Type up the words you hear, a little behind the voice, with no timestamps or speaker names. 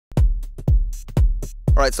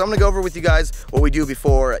right, so I'm gonna go over with you guys what we do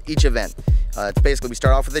before each event. It's basically we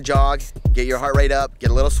start off with a jog, get your heart rate up,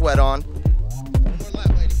 get a little sweat on. One more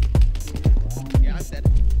lap, lady. Yeah, I said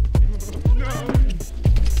it.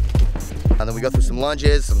 And then we go through some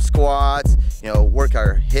lunges, some squats, work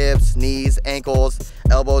our hips, knees, ankles,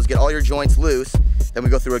 elbows, get all your joints loose. Then we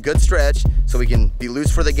go through a good stretch so we can be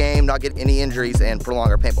loose for the game, not get any injuries, and prolong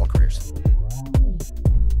our paintball careers.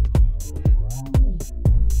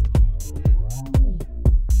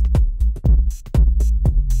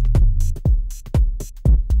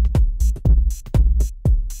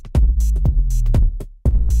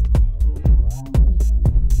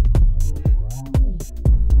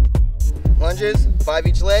 Lunges, 5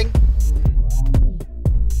 each leg.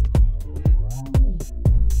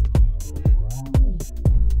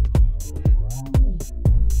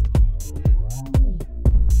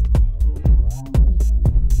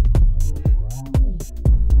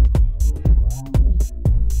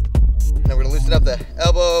 Now we're gonna loosen up the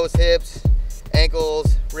elbows, hips,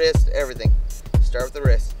 ankles, wrist, everything. Start with the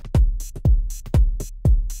wrist.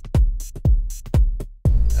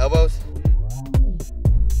 Elbows.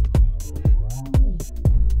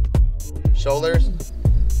 Shoulders,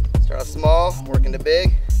 start off small, work into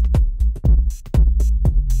big.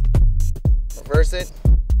 Reverse it.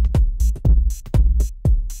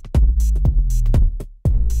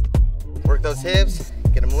 Work those hips,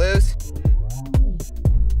 get them loose.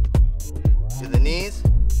 Do the knees.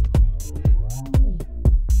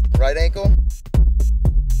 Right ankle.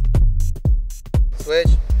 Switch.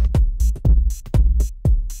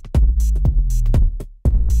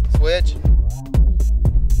 Switch.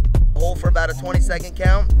 Hold for about a 20-second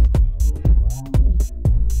count.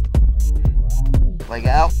 Leg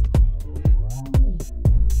out.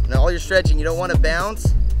 Now all your stretching, you don't want to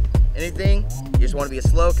bounce anything. You just want to be a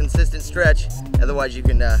slow, consistent stretch. Otherwise you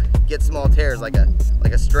can get small tears like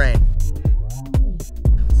a strain.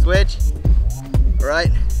 Switch. All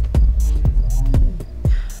right.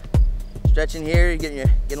 Stretching here, you're getting a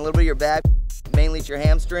little bit of your back, mainly it's your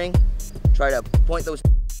hamstring. Try to point those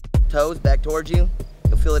toes back towards you.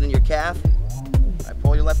 You'll feel it in your calf. All right,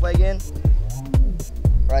 pull your left leg in.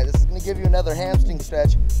 All right, this is gonna give you another hamstring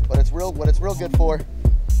stretch, but what it's real good for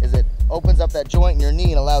is it opens up that joint in your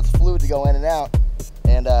knee and allows fluid to go in and out.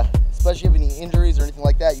 And especially if you have any injuries or anything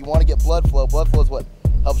like that, you wanna get blood flow. Blood flow is what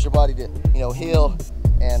helps your body to, heal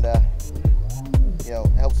and,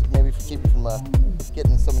 helps maybe keep you from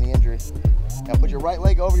getting so many injuries. Now put your right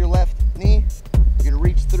leg over your left knee. You're gonna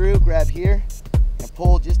reach through, grab here, and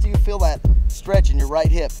pull just till you feel that stretch in your right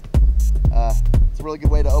hip. It's a really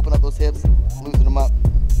good way to open up those hips, loosen them up.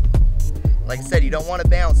 Like I said, you don't want to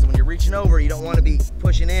bounce. So when you're reaching over, you don't want to be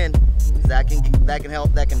pushing in. That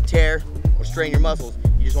can tear or strain your muscles.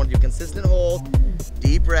 You just want to do a consistent hold,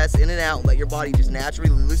 deep breaths in and out. Let your body just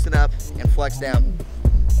naturally loosen up and flex down.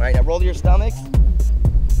 All right, now roll to your stomachs.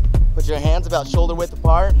 Put your hands about shoulder width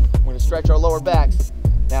apart. We're going to stretch our lower backs.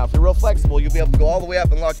 Now, if you're real flexible, you'll be able to go all the way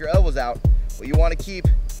up and lock your elbows out. But you want to keep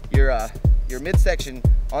your midsection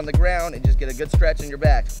on the ground and just get a good stretch in your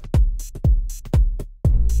back.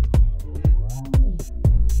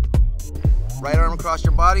 Right arm across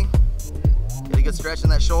your body. Get a good stretch in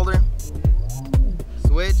that shoulder.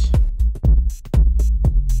 Switch.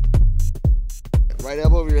 Right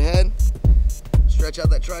elbow over your head. Stretch out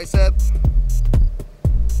that tricep.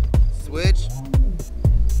 Switch.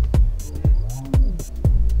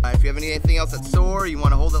 If you have anything else that's sore, you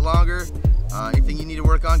want to hold it longer, anything you need to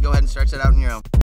work on, go ahead and stretch that out on your own.